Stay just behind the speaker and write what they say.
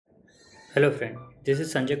Hello friend, this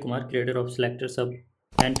is Sanjay Kumar, creator of SelectorsHub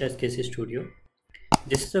and TestCase Studio.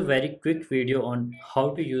 This is a very quick video on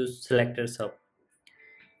how to use SelectorsHub.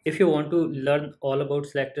 If you want to learn all about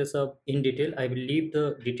SelectorsHub in detail, I will leave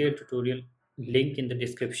the detailed tutorial link in the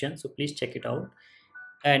description, so please check it out.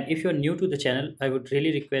 And if you're new to the channel, I would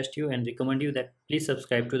really request you and recommend you that please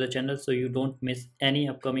subscribe to the channel so you don't miss any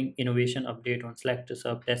upcoming innovation update on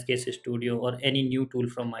SelectorsHub, TestCase Studio, or any new tool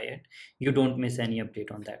from my end. You don't miss any update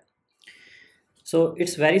on that. So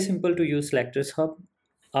it's very simple to use Selectors Hub.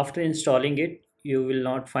 After installing it, you will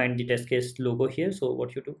not find the test case logo here. So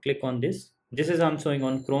what you do, click on this. This is I'm showing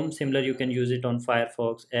on Chrome. Similar, you can use it on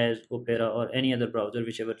Firefox, Edge, Opera, or any other browser,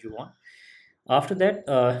 whichever you want. After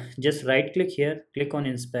that, just right click here, click on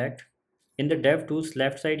Inspect. In the Dev Tools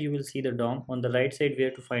left side, you will see the DOM. On the right side,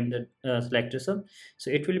 where to find the Selectors Hub. So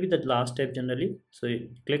it will be the last step generally. So you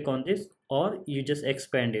click on this, or you just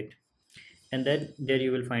expand it, and then there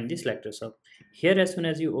you will find the selector sub. Here, as soon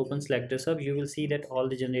as you open selector sub, you will see that all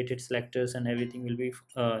the generated selectors and everything will be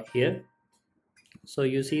here. So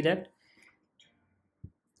you see that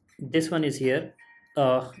this one is here.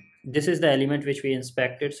 This is the element which we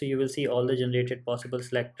inspected, so you will see all the generated possible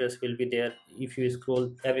selectors will be there. If you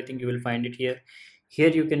scroll everything, you will find it here. Here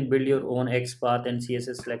you can build your own XPath and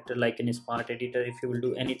CSS selector like in a smart editor. If you will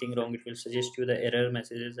do anything wrong, it will suggest you the error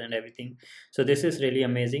messages and everything. So this is really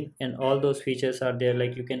amazing, and all those features are there.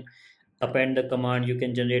 Like you can append the command, you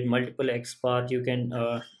can generate multiple XPath, you can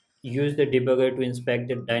use the debugger to inspect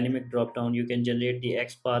the dynamic dropdown, you can generate the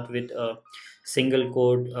XPath with a single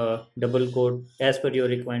code, double code as per your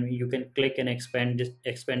requirement. You can click and expand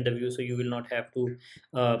the view, so you will not have to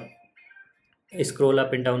uh, scroll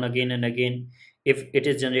up and down again and again. If it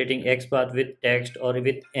is generating XPath with text or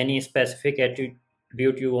with any specific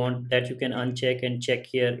attribute you want, that you can uncheck and check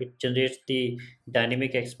here. It generates the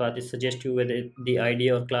dynamic XPath. It suggests you whether the ID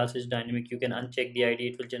or class is dynamic. You can uncheck the ID.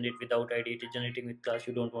 It will generate without ID. It is generating with class.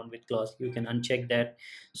 You don't want with class, you can uncheck that.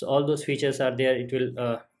 So all those features are there.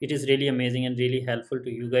 It is really amazing and really helpful to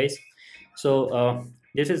you guys. So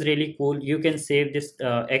this is really cool. You can save this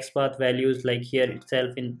XPath values like here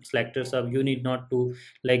itself in selector sub. You need not to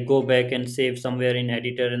like go back and save somewhere in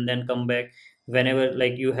editor and then come back. Whenever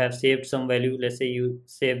like you have saved some value, let's say you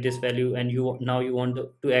save this value and you now you want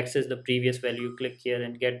to access the previous value, click here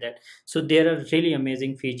and get that. So there are really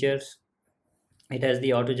amazing features. It has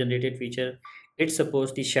the auto generated feature. It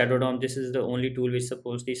supports the shadow DOM. This is the only tool which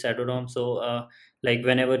supports the shadow DOM. So like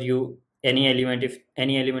whenever you any element, if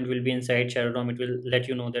any element will be inside shadow DOM, it will let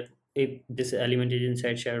you know that if this element is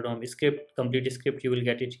inside shadow DOM. Script, complete script, you will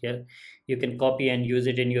get it here. You can copy and use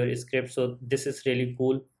it in your script. So this is really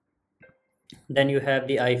cool. Then you have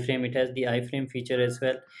the iframe. It has the iframe feature as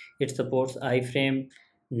well. It supports iframe,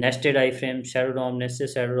 nested iframe, shadow DOM,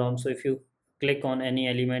 nested shadow DOM. So if you click on any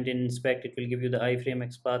element in inspect, it will give you the iframe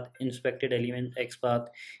XPath, inspected element XPath.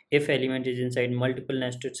 If element is inside multiple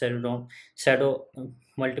nested shadow DOM,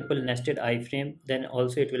 multiple nested iframe, then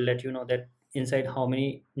also it will let you know that inside how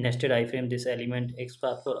many nested iframe this element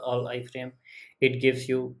XPath for all iframe it gives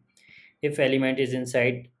you. If element is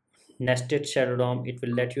inside nested shadow DOM, it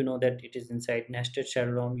will let you know that it is inside nested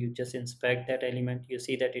shadow DOM. You just inspect that element, you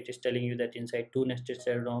see that it is telling you that inside two nested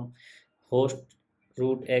shadow DOM, host,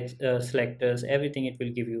 root, selectors, everything it will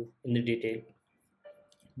give you in the detail.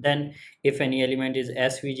 Then if any element is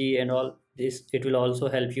SVG and all this, it will also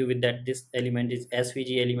help you with that this element is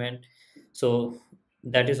SVG element. So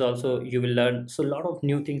that is also you will learn. So a lot of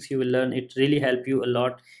new things you will learn. It really help you a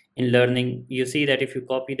lot in learning. You see that if you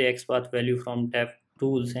copy the XPath value from dev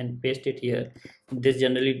tools and paste it here, this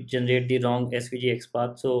generally generate the wrong SVG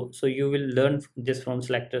XPath. So you will learn this from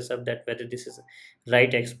selector sub, that whether this is right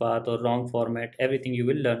XPath or wrong format, everything you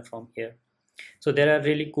will learn from here. So there are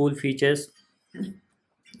really cool features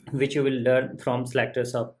which you will learn from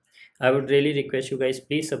SelectorsHub. I would really request you guys,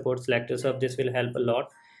 please support SelectorsHub. This will help a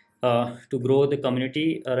lot to grow the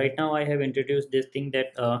community. Right now I have introduced this thing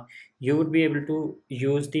that you would be able to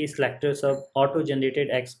use the SelectorsHub auto generated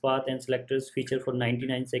XPath and selectors feature for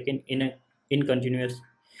 99 seconds in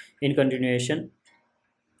continuation.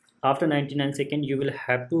 After 99 seconds, you will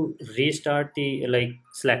have to restart the like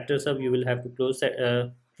SelectorsHub. You will have to close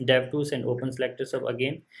DevTools and open SelectorsHub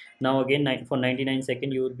again. Now again, for 99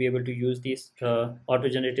 seconds, you will be able to use these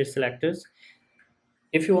auto-generated selectors.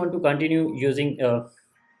 If you want to continue using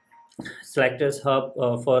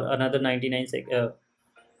SelectorsHub for another 99 seconds,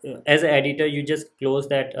 as an editor, you just close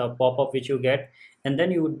that pop-up which you get, and then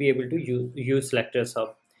you would be able to use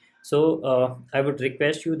SelectorsHub. So I would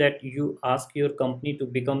request you that you ask your company to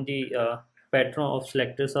become the patron of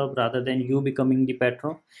SelectorsHub rather than you becoming the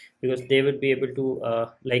patron, because they would be able to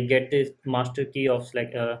like get the master key of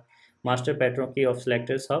master patron key of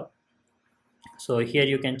SelectorsHub. So here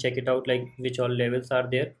you can check it out, like which all levels are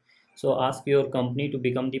there. So ask your company to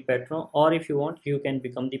become the patron, or if you want, you can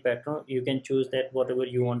become the patron. You can choose that whatever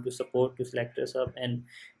you want to support to SelectorsHub, and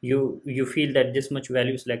you feel that this much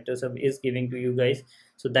value SelectorsHub is giving to you guys,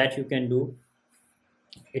 so that you can do.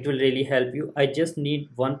 It will really help you. I just need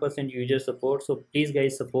 1% user support, so please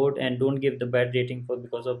guys support and don't give the bad rating for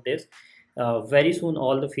because of this. Very soon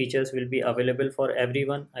all the features will be available for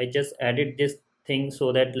everyone. I just added this thing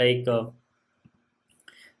so that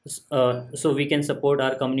so we can support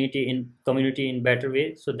our community in better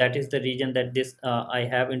way. So that is the reason that this I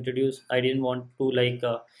have introduced. I didn't want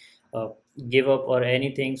to uh, give up or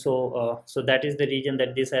anything. So that is the reason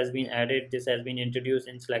that this has been added, this has been introduced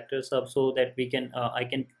in SelectorsHub, so that we can I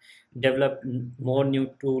can develop more new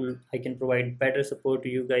tool. I can provide better support to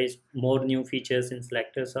you guys, more new features in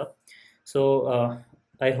SelectorsHub. So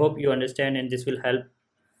I hope you understand, and this will help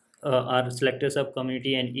our SelectorsHub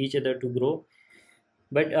community and each other to grow.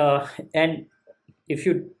 But and if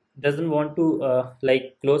you doesn't want to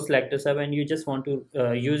close SelectorsHub and you just want to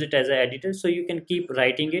use it as an editor, so you can keep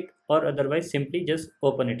writing it, or otherwise simply just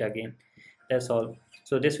open it again. That's all.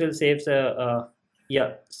 So this will save a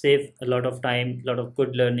lot of time, a lot of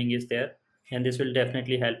good learning is there, and this will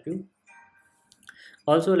definitely help you.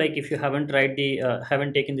 Also, like if you haven't tried the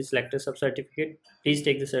haven't taken the SelectorsHub certificate, please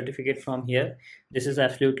take the certificate from here. This is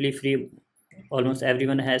absolutely free. Almost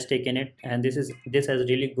everyone has taken it, and this has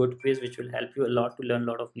really good quiz which will help you a lot to learn a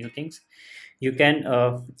lot of new things. You can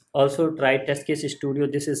also try TestCase Studio.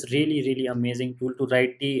 This is really amazing tool to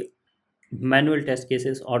write the manual test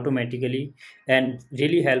cases automatically, and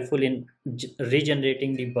really helpful in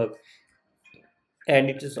regenerating the bug. And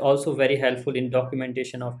it is also very helpful in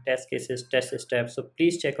documentation of test cases, test steps. So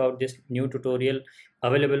please check out this new tutorial,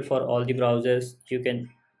 available for all the browsers. You can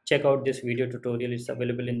check out this video tutorial. It's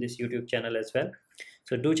available in this YouTube channel as well.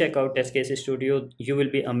 So do check out TestCase Studio. You will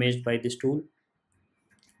be amazed by this tool.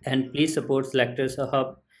 And please support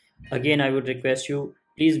SelectorsHub. Again, I would request you,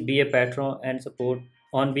 please be a patron and support.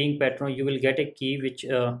 On being patron, you will get a key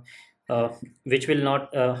uh, which will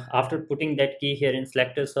not after putting that key here in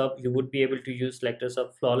SelectorsHub, you would be able to use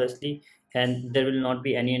SelectorsHub flawlessly, and there will not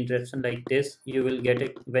be any interruption like this. You will get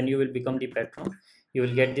it when you will become the patron. You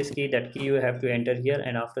will get this key. That key you have to enter here,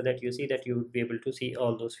 and after that you see that you would be able to see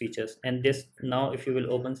all those features. And this, now if you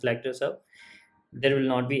will open SelectorsHub, there will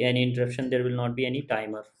not be any interruption, there will not be any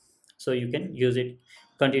timer, so you can use it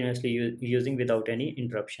continuously, using without any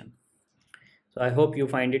interruption. So I hope you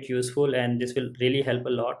find it useful, and this will really help a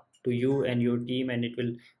lot to you and your team, and it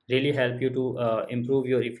will really help you to improve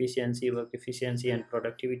your efficiency, work efficiency and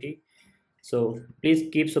productivity. So please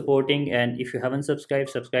keep supporting, and if you haven't subscribed,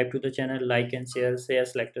 subscribe to the channel, like and share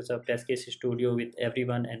Selectors of TestCase Studio with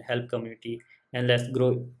everyone, and help community, and let's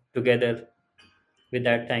grow together. With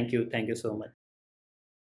that, thank you so much.